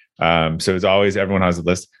podcast, so it's always, everyone has a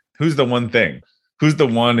list. Who's the one thing? Who's the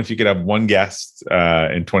one, if you could have one guest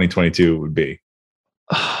in 2022, would be?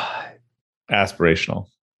 Aspirational.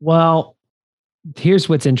 Well, here's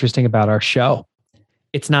what's interesting about our show.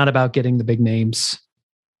 It's not about getting the big names.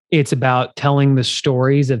 It's about telling the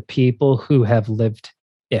stories of people who have lived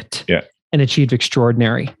it and achieved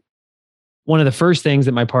extraordinary. One of the first things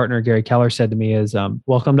that my partner, Gary Keller, said to me is,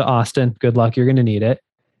 welcome to Austin. Good luck. You're going to need it.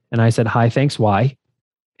 And I said, hi, thanks. Why?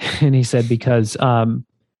 And he said, because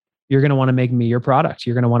you're going to want to make me your product.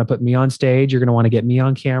 You're going to want to put me on stage. You're going to want to get me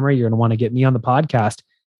on camera. You're going to want to get me on the podcast.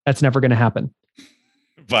 That's never going to happen.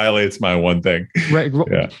 Violates my one thing. Right.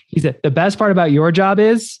 Yeah. He said, the best part about your job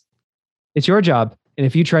is it's your job. And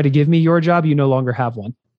if you try to give me your job, you no longer have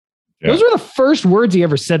one. Yeah. Those were the first words he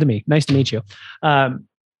ever said to me. Nice to meet you.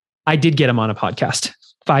 I did get him on a podcast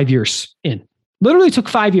 5 years in. Literally took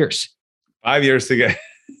 5 years. 5 years to get.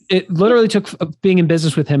 It literally took being in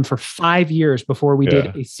business with him for 5 years before we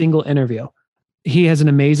did a single interview. He has an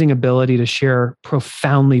amazing ability to share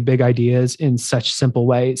profoundly big ideas in such simple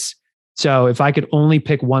ways. So if I could only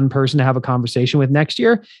pick one person to have a conversation with next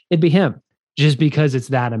year, it'd be him, just because it's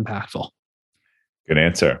that impactful. Good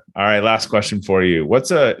answer. All right, last question for you.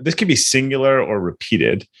 This could be singular or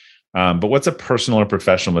repeated, but what's a personal or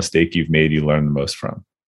professional mistake you've made you learn the most from?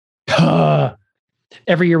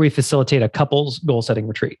 Every year we facilitate a couples goal setting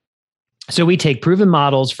retreat. So we take proven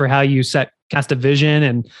models for how you cast a vision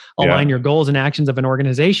and align your goals and actions of an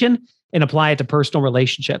organization and apply it to personal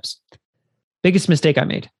relationships. Biggest mistake I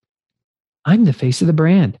made. I'm the face of the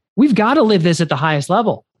brand. We've got to live this at the highest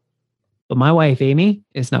level. But my wife, Amy,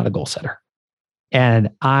 is not a goal setter. And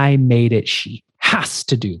I made it. She has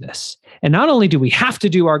to do this. And not only do we have to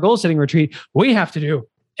do our goal setting retreat, we have to do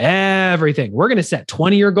everything. We're going to set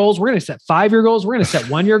 20-year goals. We're going to set 5-year goals. We're going to set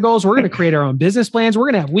 1-year goals. We're going to create our own business plans. We're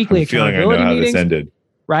going to have weekly accountability meetings. This ended.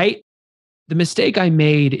 Right? The mistake I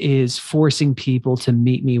made is forcing people to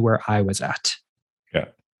meet me where I was at. Yeah.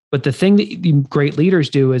 But the thing that great leaders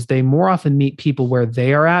do is they more often meet people where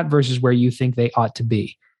they are at versus where you think they ought to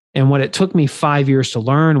be. And what it took me 5 years to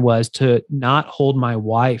learn was to not hold my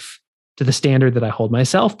wife to the standard that I hold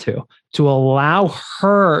myself to allow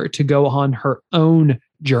her to go on her own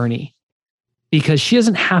journey, because she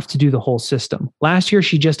doesn't have to do the whole system. Last year,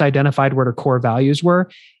 she just identified what her core values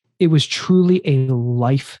were. It was truly a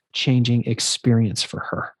life-changing experience for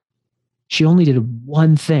her. She only did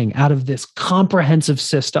one thing out of this comprehensive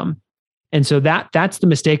system. And so that's the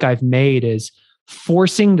mistake I've made, is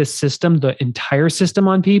forcing the system, the entire system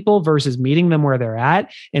on people versus meeting them where they're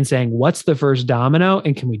at and saying, what's the first domino?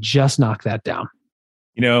 And can we just knock that down?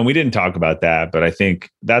 And we didn't talk about that, but I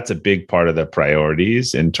think that's a big part of the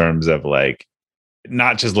priorities in terms of like,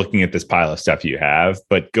 not just looking at this pile of stuff you have,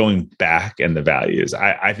 but going back and the values.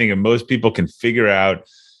 I think most people can figure out,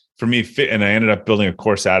 for me, and I ended up building a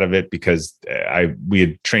course out of it because we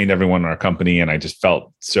had trained everyone in our company and I just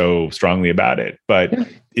felt so strongly about it. But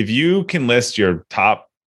if you can list your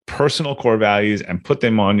top personal core values and put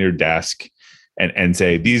them on your desk and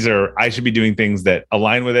say, I should be doing things that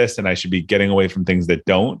align with this and I should be getting away from things that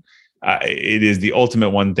don't, it is the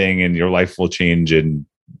ultimate one thing, and your life will change in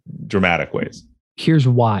dramatic ways. Here's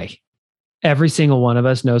why. Every single one of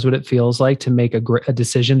us knows what it feels like to make a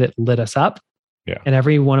decision that lit us up. Yeah. And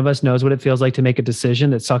every one of us knows what it feels like to make a decision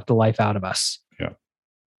that sucked the life out of us. Yeah.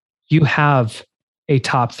 You have a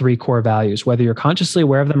top 3 core values, whether you're consciously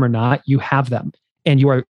aware of them or not, you have them. And you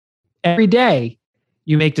are Every day,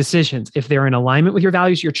 you make decisions. If they're in alignment with your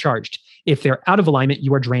values, you're charged. If they're out of alignment,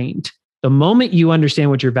 you are drained. The moment you understand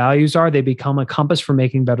what your values are, they become a compass for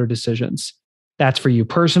making better decisions. That's for you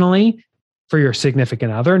personally, for your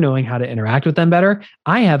significant other, knowing how to interact with them better.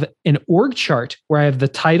 I have an org chart where I have the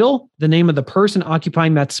title, the name of the person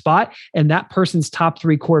occupying that spot, and that person's top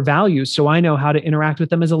 3 core values. So I know how to interact with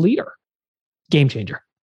them as a leader. Game changer.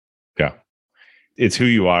 Yeah. It's who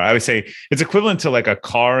you are. I would say it's equivalent to like a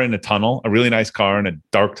car in a tunnel, a really nice car in a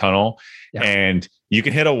dark tunnel. Yeah. And you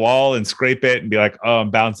can hit a wall and scrape it and be like, oh,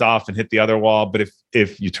 and bounce off and hit the other wall. But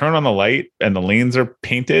if you turn on the light and the lanes are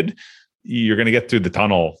painted, you're going to get through the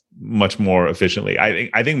tunnel much more efficiently.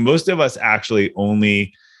 I think most of us actually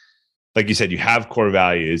only, like you said, you have core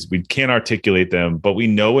values. We can't articulate them, but we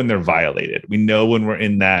know when they're violated. We know when we're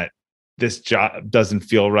in that, this job doesn't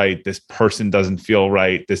feel right. This person doesn't feel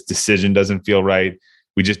right. This decision doesn't feel right.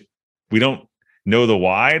 We don't know the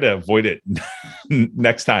why to avoid it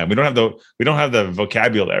next time. We don't have the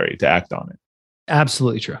vocabulary to act on it.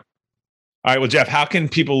 Absolutely true. All right. Well, Geoff, how can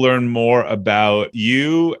people learn more about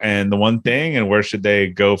you and the One Thing, and where should they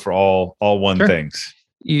go for all One Things?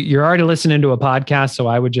 You're already listening to a podcast, so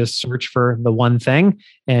I would just search for The One Thing,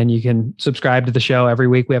 and you can subscribe to the show. Every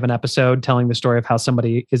week we have an episode telling the story of how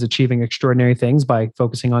somebody is achieving extraordinary things by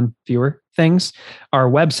focusing on fewer things. Our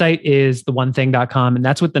website is theonething.com, and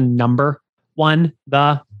that's with the number one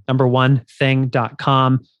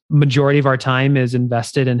thing.com. Majority of our time is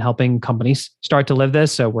invested in helping companies start to live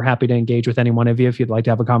this. So we're happy to engage with any one of you if you'd like to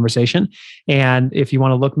have a conversation. And if you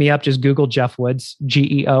want to look me up, just Google Geoff Woods,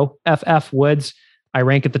 Geoff Woods. I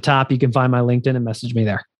rank at the top. You can find my LinkedIn and message me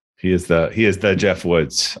there. He is the Geoff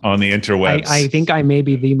Woods on the interwebs. I think I may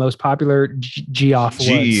be the most popular Geoff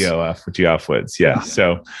Woods. Geoff Woods. Yes. Yeah.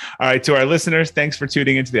 So, all right. To our listeners, thanks for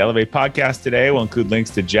tuning into the Elevate podcast today. We'll include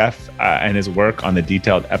links to Geoff and his work on the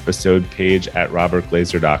detailed episode page at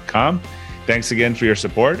robertglazer.com. Thanks again for your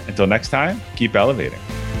support. Until next time, keep elevating.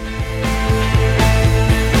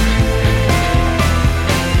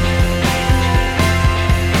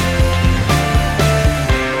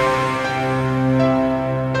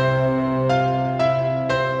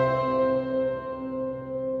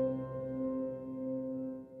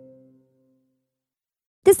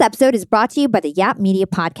 This episode is brought to you by the Yap Media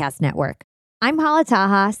Podcast Network. I'm Hala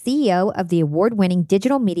Taha, CEO of the award-winning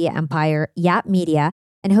digital media empire, Yap Media,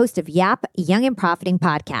 and host of Yap Young and Profiting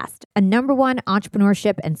Podcast, a #1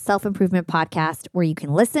 entrepreneurship and self-improvement podcast where you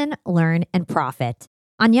can listen, learn, and profit.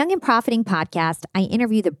 On Young and Profiting Podcast, I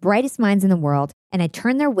interview the brightest minds in the world, and I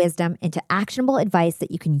turn their wisdom into actionable advice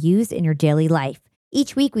that you can use in your daily life.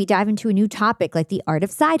 Each week, we dive into a new topic like the art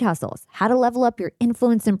of side hustles, how to level up your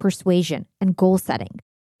influence and persuasion, and goal setting.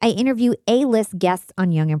 I interview A-list guests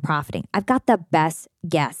on Young and Profiting. I've got the best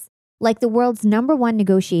guests, like the world's #1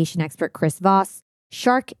 negotiation expert, Chris Voss,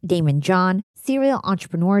 Shark Damon John, serial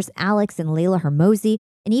entrepreneurs Alex and Layla Hermosi,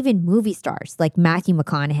 and even movie stars like Matthew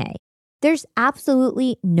McConaughey. There's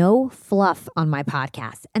absolutely no fluff on my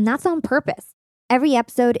podcast, and that's on purpose. Every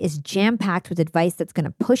episode is jam-packed with advice that's going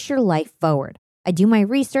to push your life forward. I do my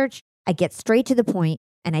research, I get straight to the point,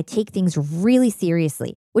 and I take things really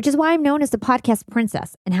seriously, which is why I'm known as the podcast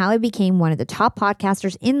princess and how I became one of the top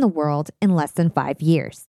podcasters in the world in less than 5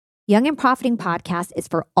 years. Young and Profiting Podcast is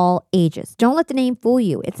for all ages. Don't let the name fool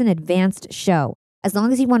you. It's an advanced show. As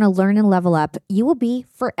long as you want to learn and level up, you will be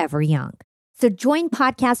forever young. So join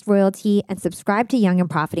podcast royalty and subscribe to Young and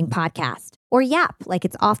Profiting Podcast, or YAP, like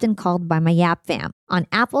it's often called by my YAP fam, on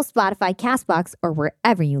Apple, Spotify, CastBox, or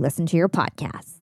wherever you listen to your podcasts.